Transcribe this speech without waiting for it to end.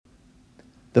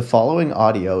The following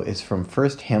audio is from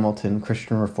First Hamilton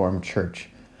Christian Reformed Church,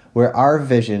 where our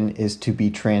vision is to be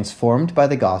transformed by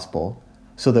the gospel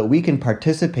so that we can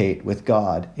participate with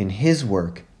God in His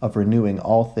work of renewing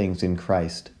all things in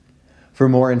Christ. For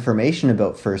more information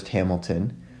about First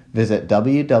Hamilton, visit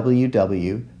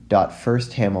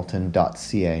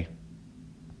www.firsthamilton.ca.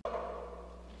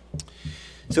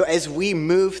 So as we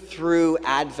move through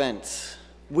Advent,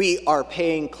 we are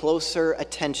paying closer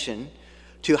attention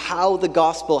to how the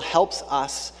gospel helps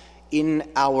us in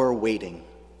our waiting.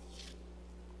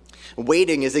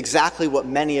 Waiting is exactly what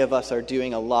many of us are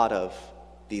doing a lot of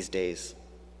these days.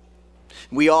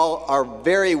 We all are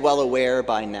very well aware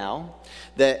by now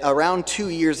that around 2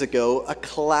 years ago, a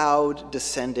cloud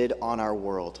descended on our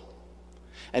world.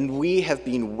 And we have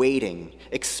been waiting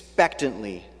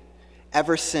expectantly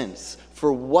ever since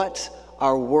for what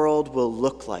our world will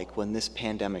look like when this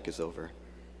pandemic is over.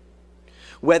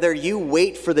 Whether you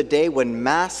wait for the day when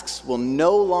masks will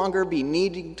no longer be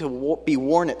needing to be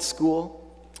worn at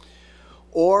school,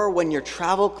 or when your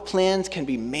travel plans can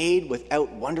be made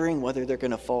without wondering whether they're going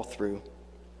to fall through,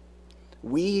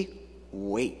 we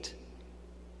wait.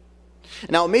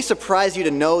 Now, it may surprise you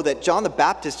to know that John the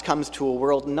Baptist comes to a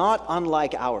world not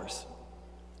unlike ours.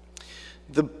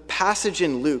 The passage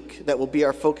in Luke that will be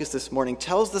our focus this morning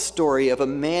tells the story of a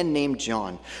man named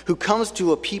John who comes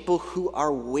to a people who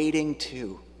are waiting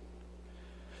too.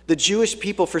 The Jewish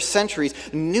people for centuries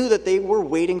knew that they were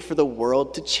waiting for the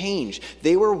world to change.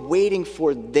 They were waiting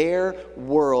for their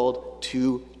world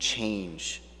to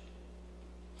change.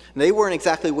 They weren't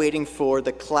exactly waiting for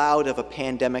the cloud of a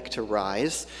pandemic to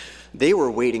rise. They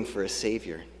were waiting for a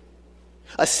Savior.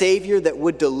 A Savior that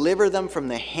would deliver them from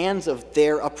the hands of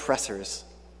their oppressors.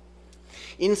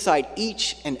 Inside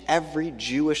each and every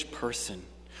Jewish person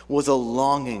was a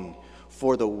longing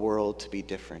for the world to be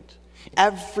different.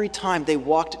 Every time they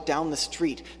walked down the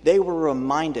street, they were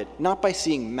reminded, not by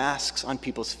seeing masks on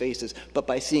people's faces, but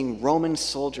by seeing Roman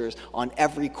soldiers on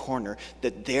every corner,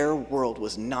 that their world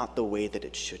was not the way that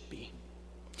it should be.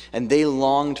 And they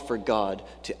longed for God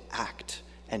to act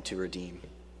and to redeem.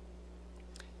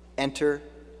 Enter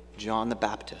John the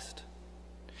Baptist.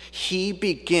 He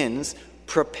begins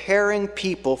preparing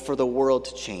people for the world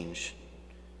to change.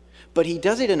 But he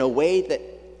does it in a way that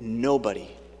nobody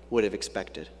would have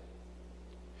expected.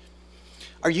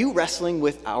 Are you wrestling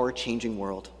with our changing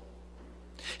world?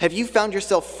 Have you found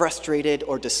yourself frustrated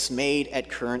or dismayed at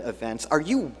current events? Are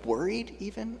you worried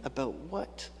even about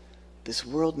what this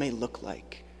world may look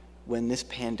like when this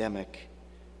pandemic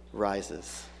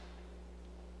rises?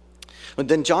 But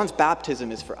then John's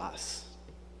baptism is for us.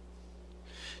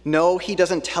 No, he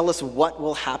doesn't tell us what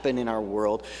will happen in our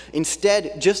world.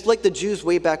 Instead, just like the Jews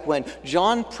way back when,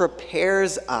 John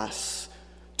prepares us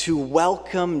to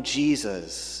welcome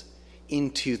Jesus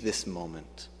into this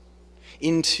moment,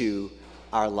 into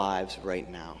our lives right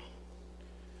now.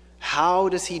 How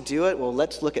does he do it? Well,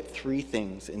 let's look at three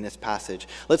things in this passage.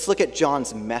 Let's look at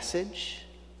John's message,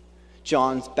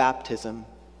 John's baptism,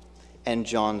 and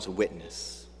John's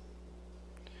witness.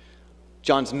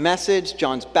 John's message,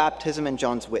 John's baptism, and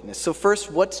John's witness. So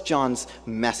first, what's John's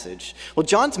message? Well,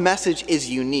 John's message is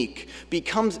unique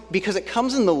because it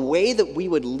comes in the way that we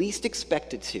would least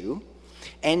expect it to,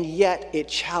 and yet it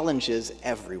challenges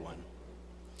everyone.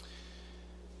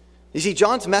 You see,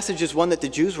 John's message is one that the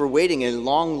Jews were waiting a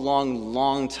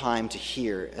long time to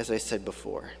hear, as I said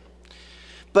before.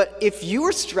 But if you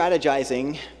were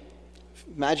strategizing,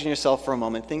 imagine yourself for a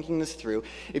moment thinking this through.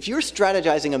 If you were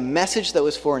strategizing a message that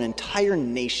was for an entire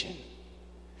nation,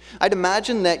 I'd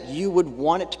imagine that you would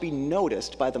want it to be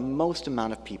noticed by the most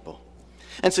amount of people.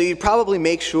 And so you'd probably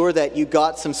make sure that you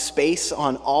got some space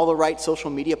on all the right social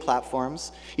media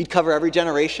platforms. You'd cover every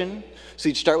generation. So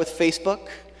you'd start with Facebook,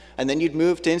 and then you'd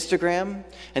move to Instagram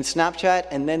and Snapchat,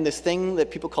 and then this thing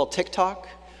that people call TikTok,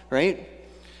 right?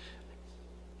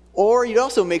 Or you'd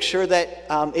also make sure that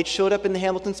it showed up in the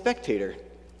Hamilton Spectator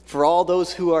for all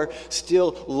those who are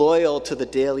still loyal to the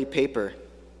daily paper.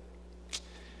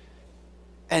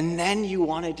 And then you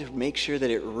wanted to make sure that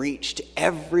it reached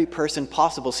every person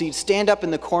possible. So you'd stand up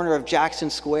in the corner of Jackson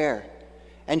Square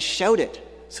and shout it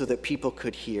so that people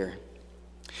could hear.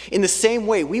 In the same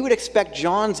way, we would expect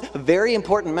John's very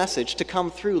important message to come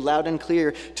through loud and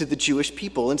clear to the Jewish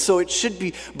people. And so it should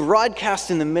be broadcast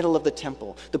in the middle of the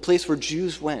temple, the place where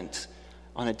Jews went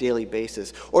on a daily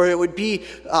basis. Or it would be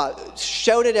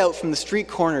shouted out from the street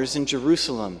corners in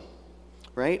Jerusalem,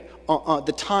 right?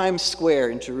 The Times Square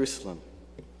in Jerusalem.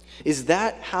 Is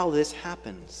that how this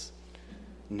happens?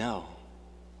 No.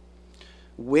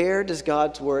 Where does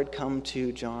God's word come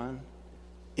to John?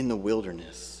 In the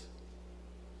wilderness.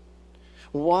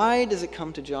 Why does it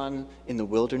come to John in the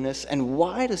wilderness, and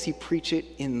why does he preach it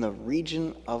in the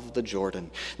region of the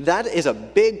Jordan? That is a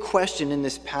big question in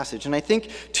this passage, and I think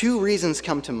two reasons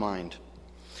come to mind.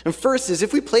 And first is,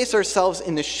 if we place ourselves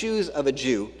in the shoes of a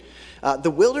Jew,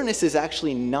 the wilderness is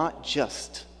actually not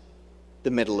just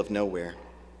the middle of nowhere.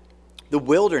 The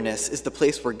wilderness is the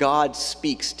place where God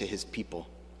speaks to his people.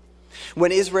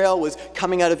 When Israel was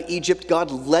coming out of Egypt,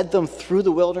 God led them through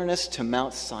the wilderness to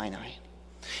Mount Sinai.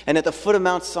 And at the foot of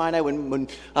Mount Sinai, when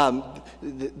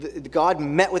God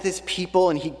met with his people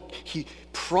and he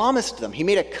promised them, he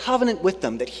made a covenant with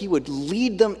them that he would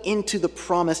lead them into the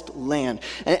promised land.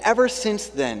 And ever since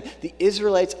then, the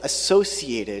Israelites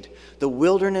associated the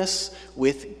wilderness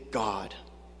with God.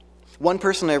 One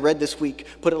person I read this week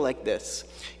put it like this: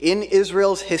 in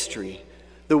Israel's history,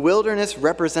 the wilderness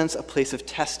represents a place of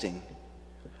testing,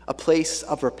 a place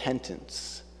of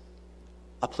repentance,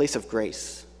 a place of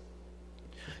grace.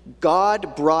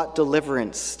 God brought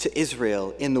deliverance to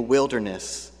Israel in the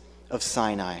wilderness of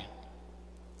Sinai.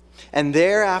 And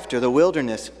thereafter, the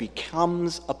wilderness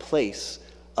becomes a place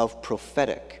of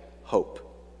prophetic hope.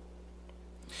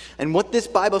 And what this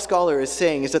Bible scholar is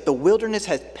saying is that the wilderness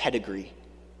has pedigree.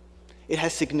 It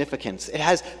has significance. It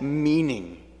has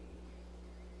meaning.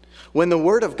 When the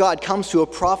word of God comes to a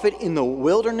prophet in the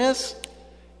wilderness,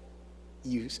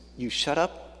 you shut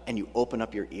up and you open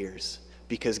up your ears,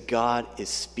 because God is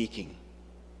speaking.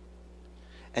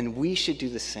 And we should do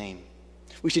the same.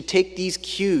 We should take these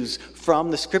cues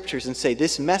from the scriptures and say,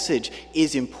 this message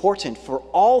is important for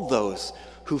all those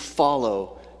who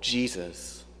follow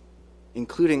Jesus,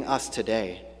 including us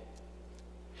today.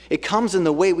 It comes in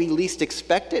the way we least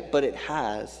expect it, but it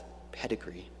has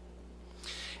pedigree.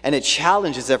 And it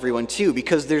challenges everyone too,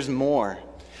 because there's more.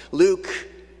 Luke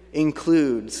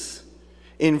includes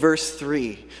in verse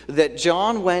 3 that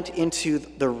John went into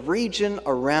the region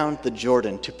around the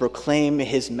Jordan to proclaim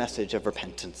his message of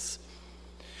repentance.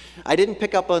 I didn't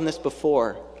pick up on this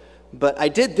before, but I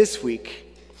did this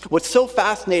week. What's so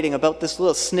fascinating about this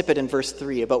little snippet in verse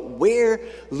 3 about where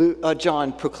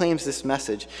John proclaims this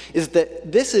message is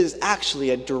that this is actually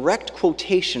a direct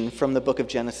quotation from the book of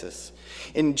Genesis.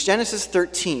 In Genesis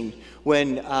 13,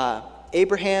 when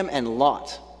Abraham and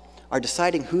Lot are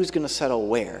deciding who's going to settle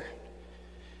where,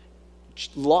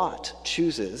 Lot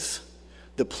chooses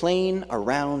the plain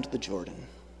around the Jordan.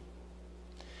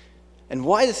 And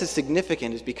why this is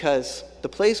significant is because the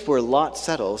place where Lot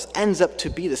settles ends up to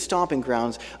be the stomping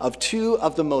grounds of two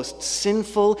of the most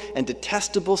sinful and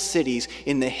detestable cities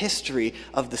in the history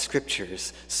of the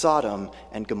scriptures, Sodom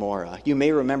and Gomorrah. You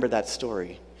may remember that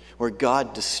story, where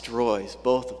God destroys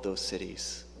both of those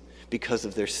cities because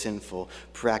of their sinful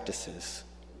practices.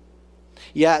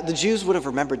 Yeah, the Jews would have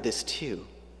remembered this too.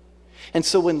 And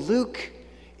so when Luke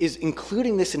is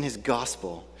including this in his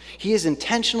gospel, he is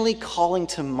intentionally calling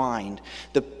to mind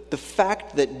the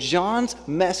fact that John's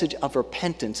message of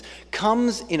repentance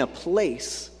comes in a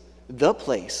place, the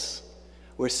place,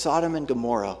 where Sodom and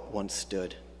Gomorrah once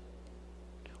stood.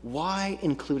 Why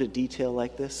include a detail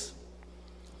like this?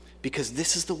 Because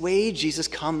this is the way Jesus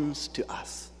comes to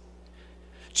us.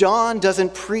 John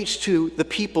doesn't preach to the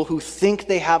people who think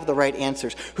they have the right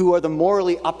answers, who are the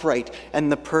morally upright and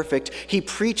the perfect. He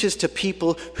preaches to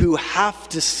people who have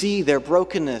to see their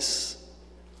brokenness,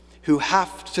 who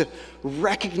have to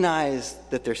recognize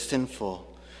that they're sinful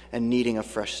and needing a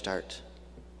fresh start.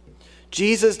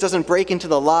 Jesus doesn't break into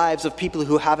the lives of people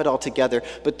who have it all together,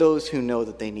 but those who know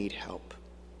that they need help.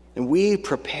 And we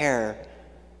prepare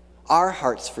our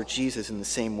hearts for Jesus in the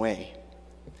same way.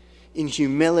 In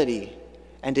humility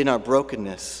and in our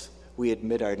brokenness, we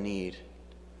admit our need.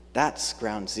 That's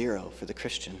ground zero for the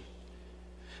Christian.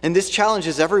 And this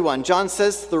challenges everyone. John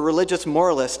says to the religious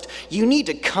moralist, you need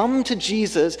to come to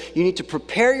Jesus. You need to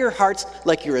prepare your hearts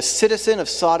like you're a citizen of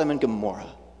Sodom and Gomorrah.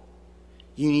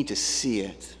 You need to see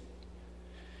it.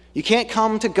 You can't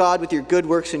come to God with your good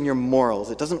works and your morals.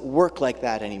 It doesn't work like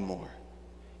that anymore.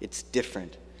 It's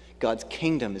different. God's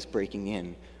kingdom is breaking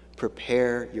in.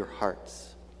 Prepare your hearts.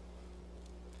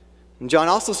 And John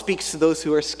also speaks to those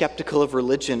who are skeptical of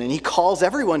religion, and he calls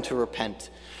everyone to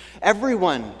repent.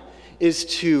 Everyone is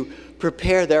to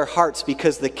prepare their hearts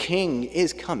because the king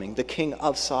is coming, the king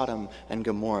of Sodom and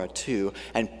Gomorrah too,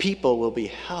 and people will be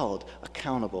held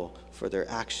accountable for their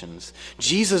actions.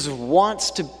 Jesus wants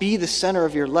to be the center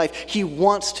of your life. He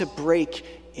wants to break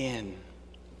in.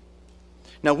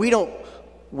 Now, we don't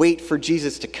wait for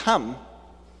Jesus to come.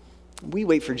 We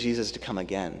wait for Jesus to come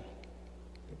again.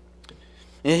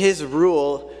 And his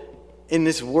rule in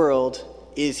this world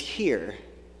is here.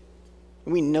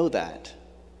 We know that.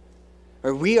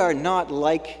 Or we are not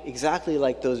exactly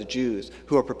like those Jews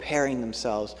who are preparing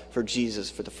themselves for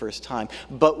Jesus for the first time.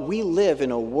 But we live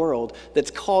in a world that's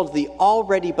called the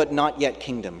already but not yet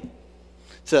kingdom.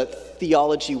 It's a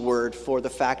theology word for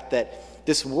the fact that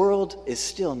this world is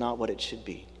still not what it should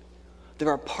be. There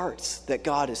are parts that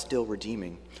God is still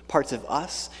redeeming, parts of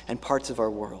us and parts of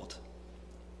our world.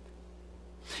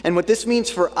 And what this means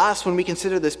for us when we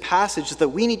consider this passage is that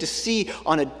we need to see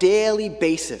on a daily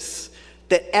basis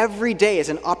that every day is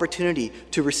an opportunity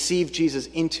to receive Jesus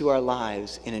into our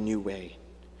lives in a new way.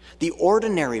 The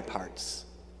ordinary parts,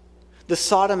 the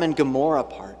Sodom and Gomorrah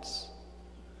parts,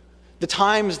 the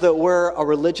times that we're a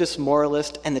religious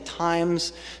moralist and the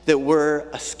times that we're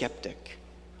a skeptic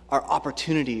are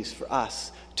opportunities for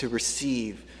us to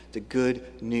receive the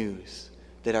good news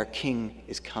that our King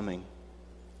is coming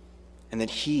and that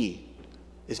he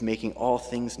is making all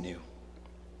things new.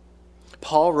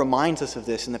 Paul reminds us of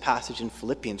this in the passage in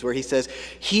Philippians where he says,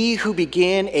 "He who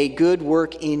began a good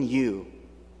work in you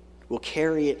will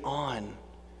carry it on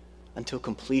until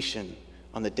completion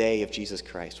on the day of Jesus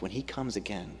Christ." When he comes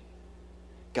again,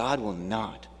 God will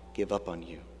not give up on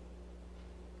you.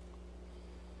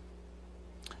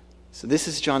 So this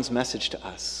is John's message to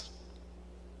us.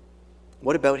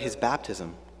 What about his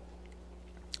baptism?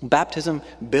 Baptism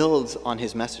builds on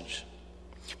his message,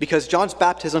 because John's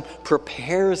baptism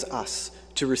prepares us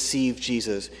to receive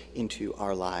Jesus into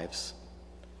our lives.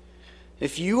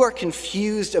 If you are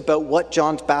confused about what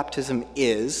John's baptism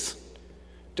is,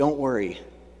 don't worry.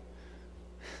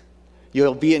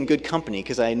 You'll be in good company,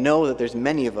 because I know that there's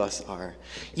many of us are.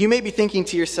 You may be thinking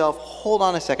to yourself, hold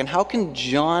on a second, how can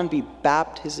John be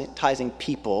baptizing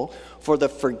people for the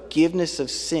forgiveness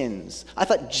of sins? I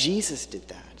thought Jesus did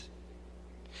that.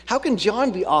 How can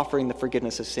John be offering the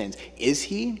forgiveness of sins? Is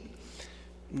he?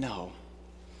 No.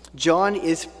 John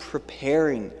is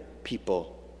preparing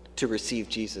people to receive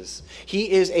Jesus.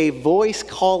 He is a voice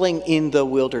calling in the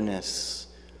wilderness,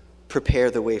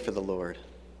 "Prepare the way for the Lord."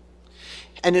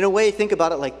 And in a way, think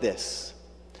about it like this.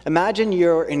 Imagine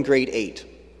you're in grade 8.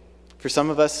 For some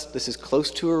of us, this is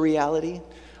close to a reality.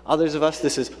 Others of us,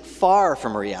 this is far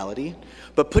from a reality.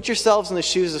 But put yourselves in the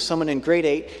shoes of someone in grade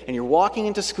 8, and you're walking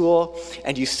into school,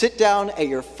 and you sit down at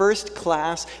your first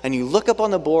class, and you look up on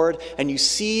the board, and you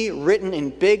see written in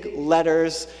big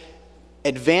letters,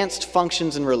 "Advanced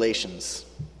Functions and Relations."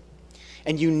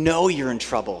 And you know you're in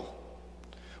trouble.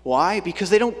 Why? Because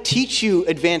they don't teach you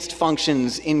advanced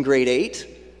functions in grade 8.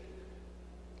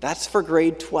 That's for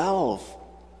grade 12.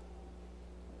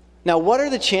 Now, what are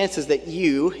the chances that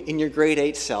you, in your grade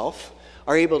 8 self,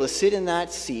 are able to sit in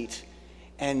that seat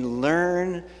and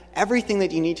learn everything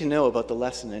that you need to know about the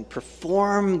lesson and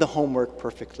perform the homework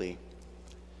perfectly?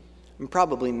 And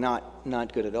probably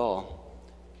not good at all.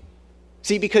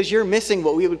 See, because you're missing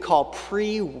what we would call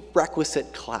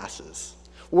prerequisite classes.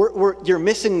 You're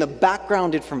missing the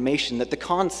background information that the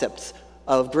concepts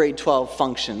of grade 12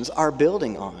 functions are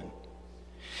building on.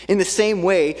 In the same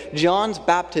way, John's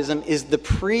baptism is the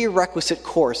prerequisite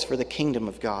course for the kingdom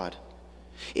of God.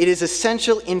 It is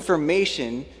essential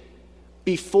information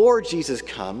before Jesus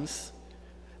comes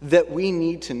that we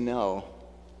need to know.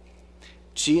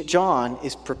 John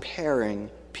is preparing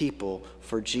people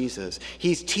for Jesus.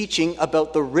 He's teaching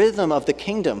about the rhythm of the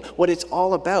kingdom, what it's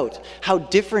all about, how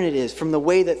different it is from the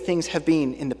way that things have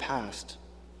been in the past.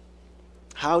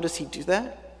 How does he do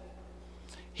that?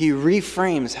 He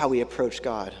reframes how we approach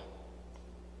God.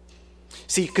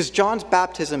 See, because John's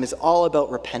baptism is all about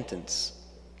repentance.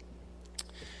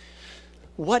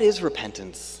 What is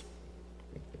repentance?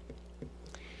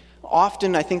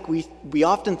 Often, I think we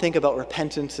often think about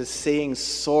repentance as saying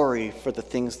sorry for the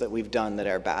things that we've done that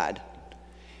are bad.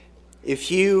 If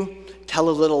you tell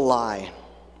a little lie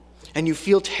and you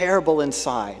feel terrible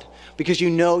inside because you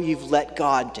know you've let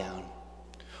God down,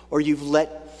 or you've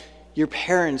let your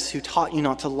parents who taught you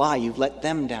not to lie, you've let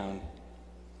them down.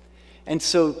 And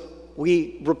so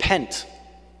we repent,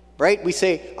 right? We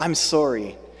say, "I'm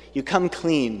sorry." You come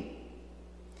clean.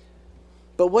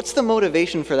 But what's the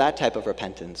motivation for that type of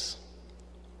repentance?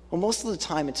 Well, most of the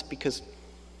time it's because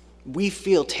we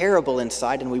feel terrible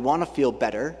inside and we want to feel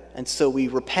better. And so we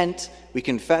repent, we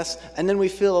confess, and then we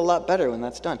feel a lot better when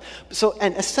that's done.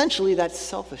 And essentially that's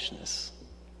selfishness.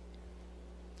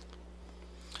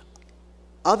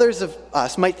 Others of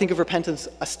us might think of repentance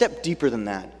a step deeper than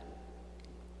that.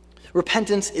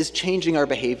 Repentance is changing our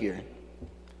behavior.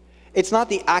 It's not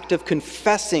the act of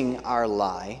confessing our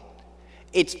lie.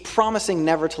 It's promising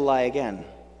never to lie again.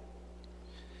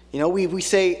 You know, we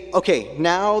say, okay,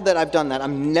 now that I've done that,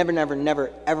 I'm never,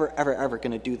 ever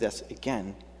going to do this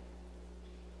again.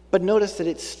 But notice that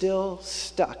it's still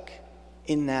stuck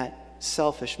in that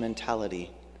selfish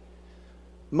mentality.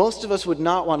 Most of us would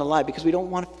not want to lie because we don't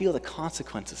want to feel the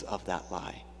consequences of that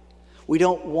lie. We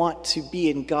don't want to be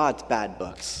in God's bad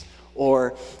books,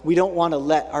 or we don't want to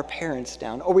let our parents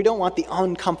down, or we don't want the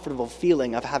uncomfortable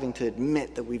feeling of having to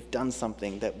admit that we've done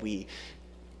something that we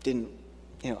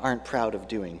aren't proud of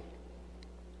doing.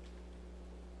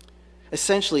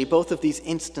 Essentially, both of these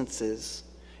instances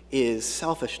is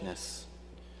selfishness.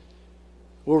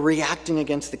 We're reacting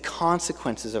against the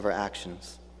consequences of our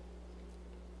actions.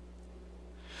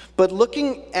 But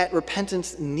looking at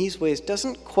repentance in these ways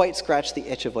doesn't quite scratch the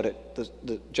itch of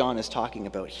what John is talking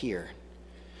about here.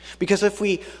 Because if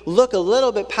we look a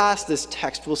little bit past this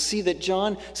text, we'll see that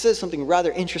John says something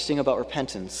rather interesting about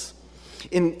repentance.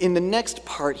 In the next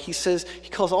part, he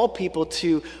calls all people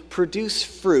to produce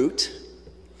fruit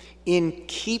in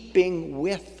keeping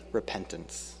with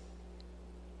repentance.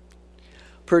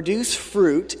 Produce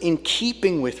fruit in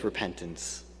keeping with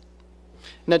repentance.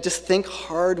 Now just think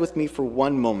hard with me for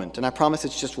one moment, and I promise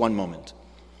it's just one moment.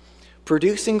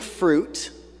 Producing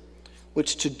fruit,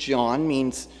 which to John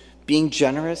means being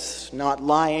generous, not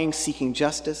lying, seeking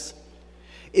justice,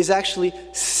 is actually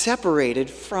separated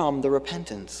from the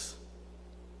repentance.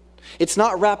 It's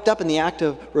not wrapped up in the act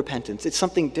of repentance. It's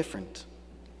something different.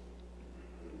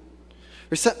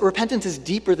 Repentance is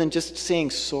deeper than just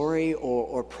saying sorry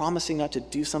or promising not to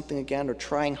do something again or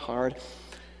trying hard.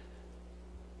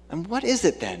 And what is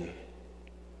it then?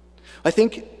 I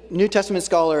think New Testament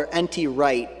scholar N.T.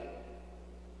 Wright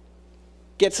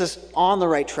gets us on the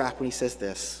right track when he says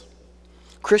this.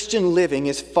 Christian living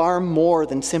is far more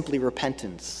than simply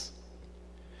repentance,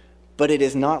 but it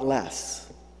is not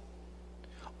less.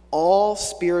 All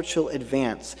spiritual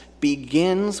advance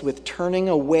begins with turning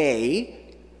away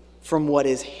from what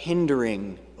is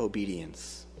hindering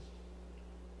obedience.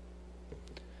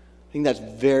 I think that's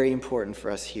very important for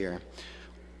us here.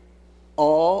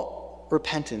 All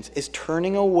repentance is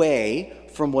turning away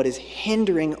from what is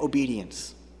hindering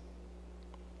obedience.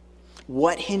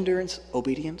 What hinders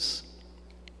obedience?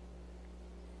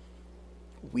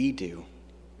 We do.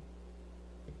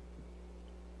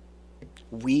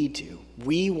 We do.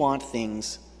 We want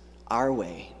things our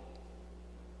way.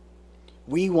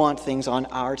 We want things on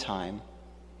our time.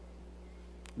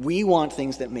 We want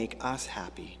things that make us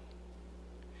happy.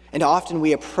 And often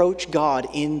we approach God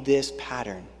in this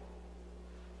pattern.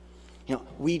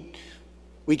 We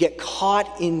get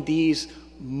caught in these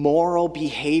moral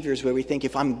behaviors where we think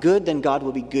if I'm good, then God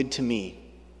will be good to me.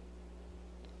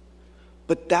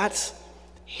 But that's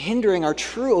hindering our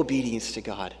true obedience to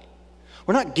God.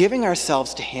 We're not giving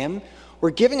ourselves to Him. We're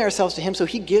giving ourselves to Him so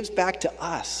He gives back to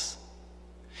us.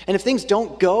 And if things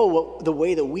don't go the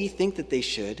way that we think that they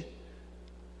should,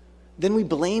 then we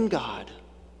blame God.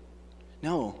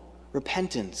 No,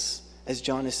 repentance, as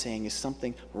John is saying, is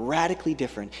something radically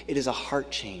different. It is a heart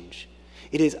change.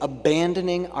 It is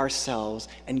abandoning ourselves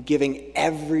and giving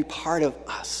every part of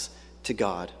us to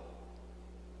God.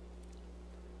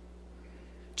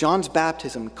 John's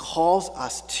baptism calls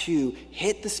us to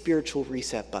hit the spiritual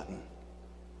reset button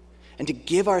and to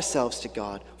give ourselves to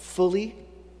God fully,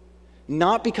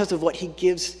 not because of what He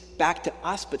gives back to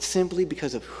us, but simply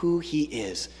because of who He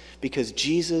is, because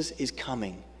Jesus is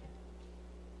coming.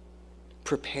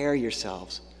 Prepare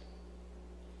yourselves.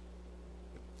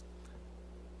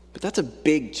 But that's a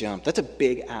big jump. That's a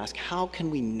big ask. How can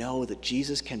we know that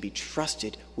Jesus can be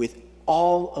trusted with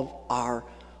all of our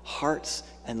hearts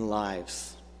and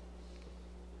lives?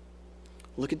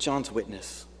 Look at John's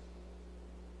witness.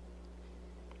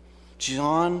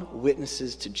 John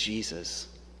witnesses to Jesus.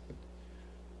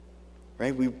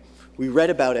 Right? We read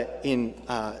about it in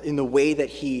the way that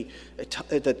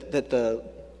that the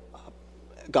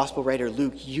gospel writer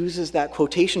Luke uses that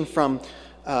quotation from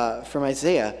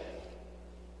Isaiah.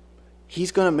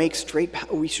 He's going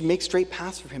to we should make straight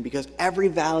paths for him because every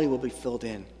valley will be filled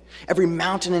in. Every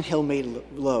mountain and hill made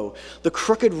low. The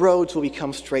crooked roads will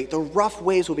become straight. The rough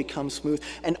ways will become smooth.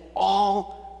 And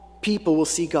all people will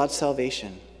see God's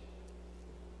salvation.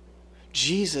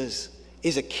 Jesus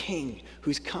is a king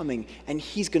who's coming, and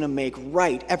He's going to make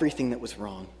right everything that was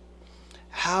wrong.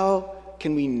 How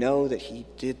can we know that He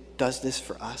does this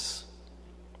for us?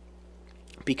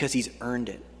 Because He's earned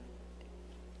it.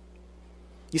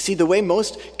 You see, the way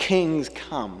most kings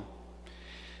come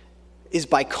is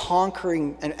by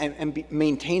conquering and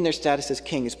maintain their status as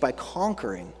king, is by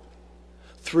conquering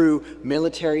through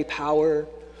military power,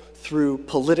 through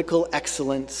political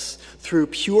excellence, through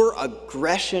pure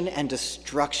aggression and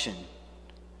destruction.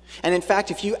 And in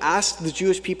fact, if you asked the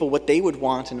Jewish people what they would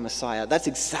want in a Messiah, that's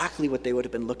exactly what they would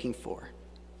have been looking for.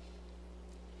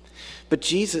 But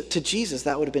to Jesus,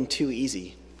 that would have been too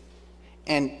easy.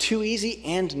 and too easy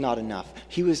and not enough.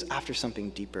 He was after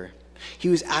something deeper. He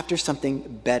was after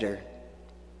something better.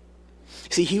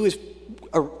 See, he was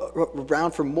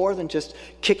around for more than just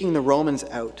kicking the Romans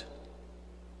out.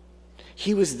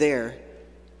 He was there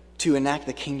to enact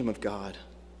the kingdom of God,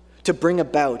 to bring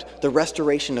about the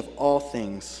restoration of all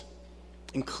things,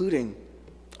 including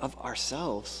of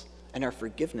ourselves and our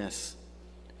forgiveness.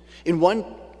 In one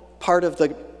part of the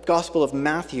Gospel of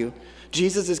Matthew,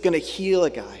 Jesus is going to heal a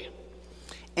guy.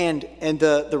 And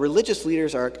the religious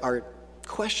leaders are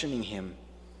questioning him.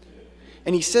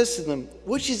 And he says to them,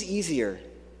 which is easier?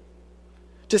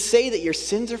 To say that your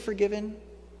sins are forgiven,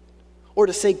 or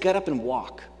to say, get up and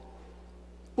walk?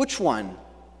 Which one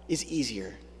is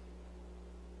easier?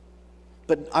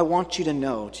 But I want you to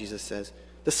know, Jesus says,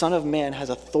 the Son of Man has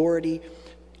authority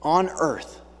on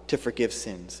earth to forgive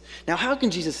sins. Now, how can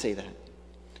Jesus say that?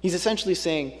 He's essentially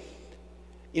saying,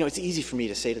 it's easy for me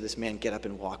to say to this man, get up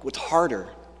and walk. What's harder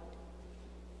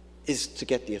is to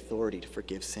get the authority to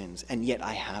forgive sins. And yet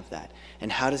I have that.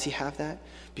 And how does he have that?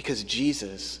 Because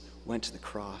Jesus went to the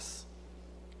cross.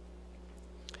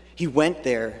 He went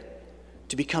there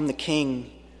to become the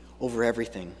king over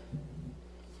everything,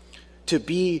 to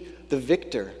be the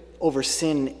victor over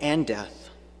sin and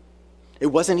death. It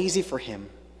wasn't easy for him.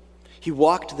 He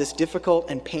walked this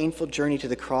difficult and painful journey to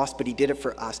the cross, but he did it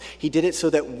for us. He did it so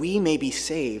that we may be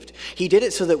saved. He did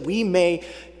it so that we may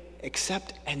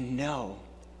accept and know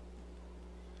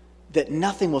that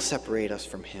nothing will separate us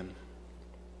from him.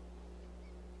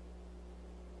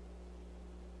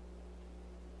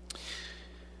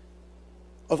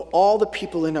 Of all the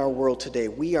people in our world today,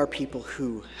 we are people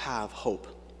who have hope.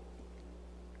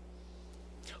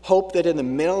 Hope that in the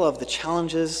middle of the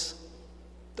challenges,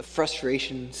 the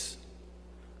frustrations,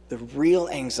 the real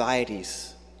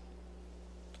anxieties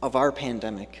of our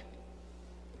pandemic,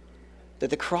 that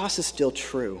the cross is still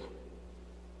true,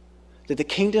 that the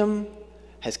kingdom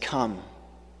has come,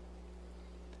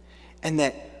 and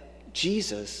that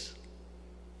Jesus,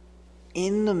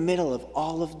 in the middle of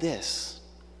all of this,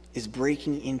 is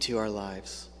breaking into our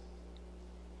lives.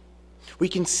 We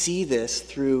can see this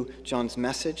through John's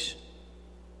message.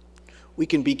 We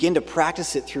can begin to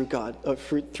practice it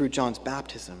through John's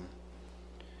baptism.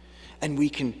 And we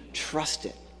can trust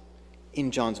it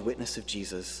in John's witness of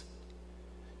Jesus,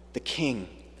 the King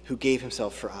who gave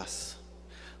himself for us.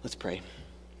 Let's pray.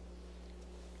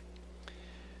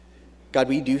 God,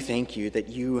 we do thank you that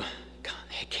you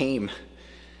came,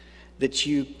 that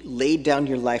you laid down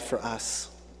your life for us,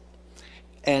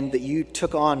 and that you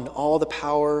took on all the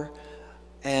power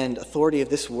and authority of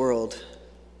this world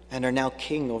and are now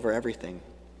king over everything.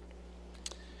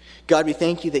 God, we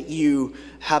thank you that you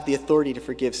have the authority to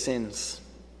forgive sins,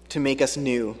 to make us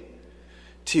new,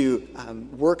 to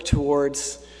work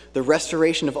towards the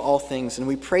restoration of all things. And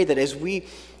we pray that as we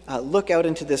look out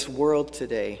into this world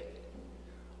today,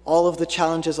 all of the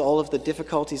challenges, all of the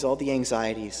difficulties, all the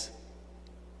anxieties,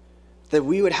 that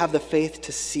we would have the faith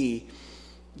to see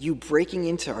you breaking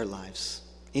into our lives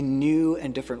in new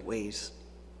and different ways.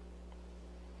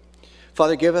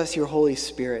 Father, give us your Holy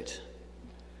Spirit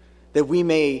that we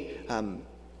may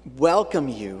welcome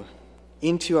you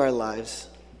into our lives,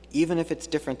 even if it's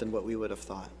different than what we would have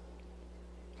thought.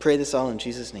 Pray this all in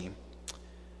Jesus' name.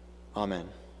 Amen.